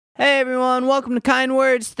Hey everyone, welcome to Kind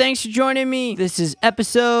Words. Thanks for joining me. This is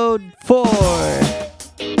episode 4.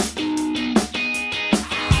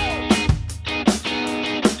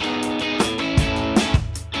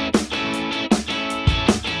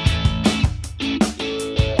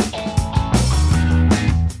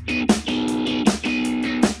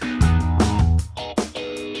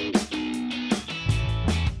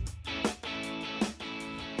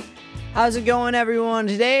 How's it going, everyone?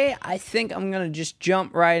 Today, I think I'm going to just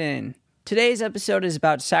jump right in. Today's episode is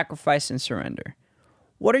about sacrifice and surrender.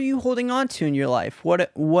 What are you holding on to in your life?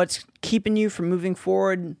 What's keeping you from moving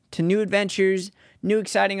forward to new adventures, new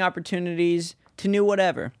exciting opportunities, to new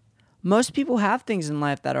whatever? Most people have things in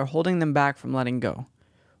life that are holding them back from letting go,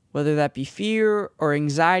 whether that be fear or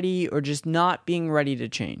anxiety or just not being ready to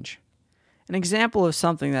change. An example of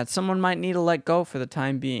something that someone might need to let go for the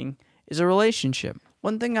time being is a relationship.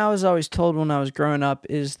 One thing I was always told when I was growing up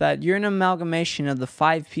is that you're an amalgamation of the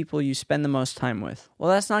 5 people you spend the most time with. Well,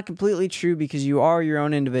 that's not completely true because you are your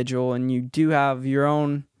own individual and you do have your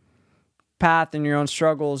own path and your own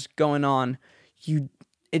struggles going on.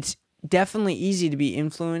 It's definitely easy to be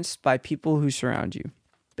influenced by people who surround you.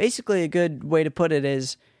 Basically, a good way to put it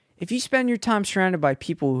is, if you spend your time surrounded by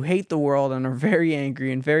people who hate the world and are very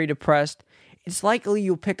angry and very depressed, it's likely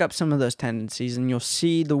you'll pick up some of those tendencies and you'll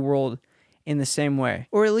see the world in the same way,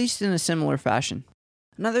 or at least in a similar fashion.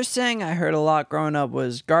 Another saying I heard a lot growing up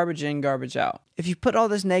was garbage in, garbage out. If you put all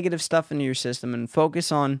this negative stuff into your system and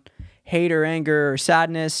focus on hate or anger or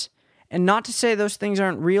sadness, and not to say those things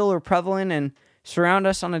aren't real or prevalent and surround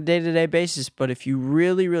us on a day-to-day basis, but if you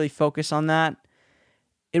really, really focus on that,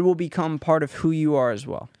 it will become part of who you are as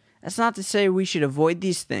well. That's not to say we should avoid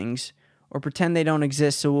these things or pretend they don't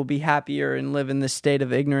exist so we'll be happier and live in this state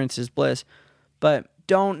of ignorance is bliss, but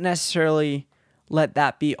don't necessarily let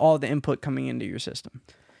that be all the input coming into your system.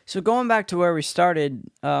 So going back to where we started,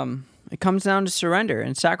 it comes down to surrender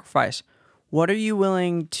and sacrifice. What are you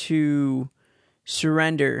willing to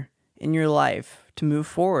surrender in your life to move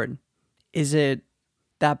forward? Is it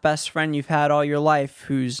that best friend you've had all your life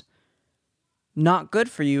who's not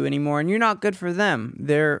good for you anymore and you're not good for them?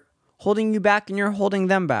 They're holding you back and you're holding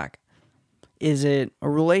them back. Is it a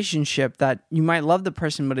relationship that you might love the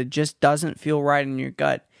person, but it just doesn't feel right in your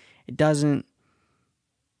gut? It doesn't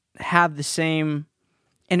have the same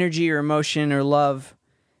energy or emotion or love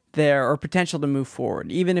there or potential to move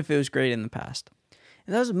forward, even if it was great in the past.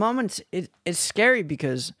 In those moments, it's scary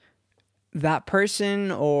because that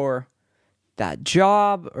person or that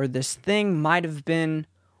job or this thing might have been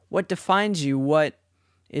what defines you, what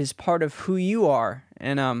is part of who you are.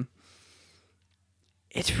 And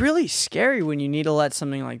it's really scary when you need to let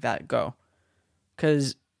something like that go,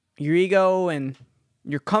 because your ego and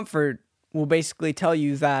your comfort will basically tell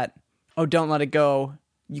you that, oh, don't let it go.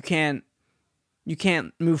 You can't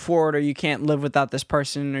move forward, or you can't live without this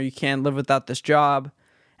person, or you can't live without this job,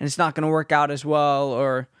 and it's not going to work out as well,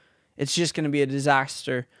 or it's just going to be a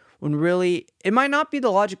disaster. When really, it might not be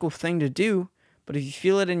the logical thing to do, but if you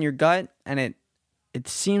feel it in your gut and it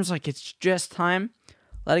seems like it's just time,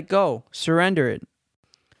 let it go. Surrender it.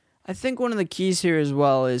 I think one of the keys here as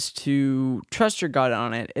well is to trust your gut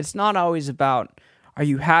on it. It's not always about, are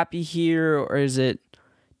you happy here, or is it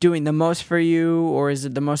doing the most for you, or is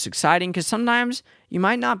it the most exciting? Because sometimes you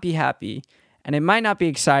might not be happy, and it might not be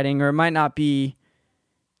exciting, or you might not be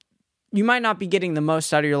getting the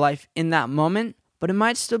most out of your life in that moment, but it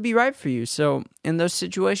might still be right for you. So in those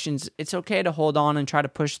situations, it's okay to hold on and try to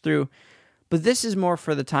push through. But this is more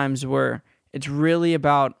for the times where it's really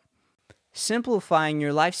about simplifying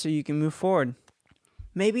your life so you can move forward.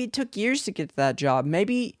 Maybe it took years to get to that job.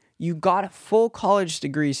 Maybe you got a full college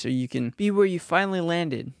degree so you can be where you finally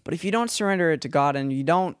landed. But if you don't surrender it to God and you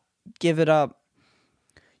don't give it up,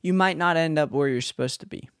 you might not end up where you're supposed to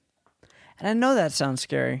be. And I know that sounds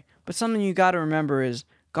scary, but something you got to remember is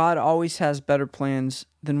God always has better plans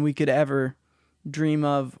than we could ever dream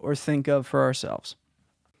of or think of for ourselves.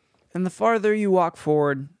 And the farther you walk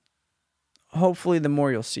forward, hopefully the more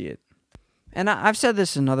you'll see it. And I've said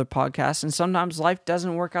this in other podcasts, and sometimes life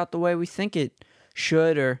doesn't work out the way we think it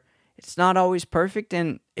should, or it's not always perfect,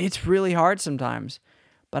 and it's really hard sometimes.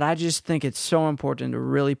 But I just think it's so important to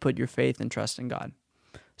really put your faith and trust in God.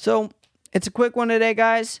 So, it's a quick one today,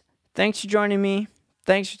 guys. Thanks for joining me.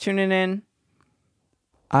 Thanks for tuning in.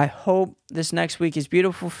 I hope this next week is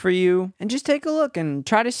beautiful for you. And just take a look and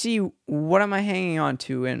try to see, what am I hanging on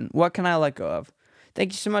to and what can I let go of.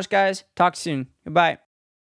 Thank you so much, guys. Talk soon. Goodbye.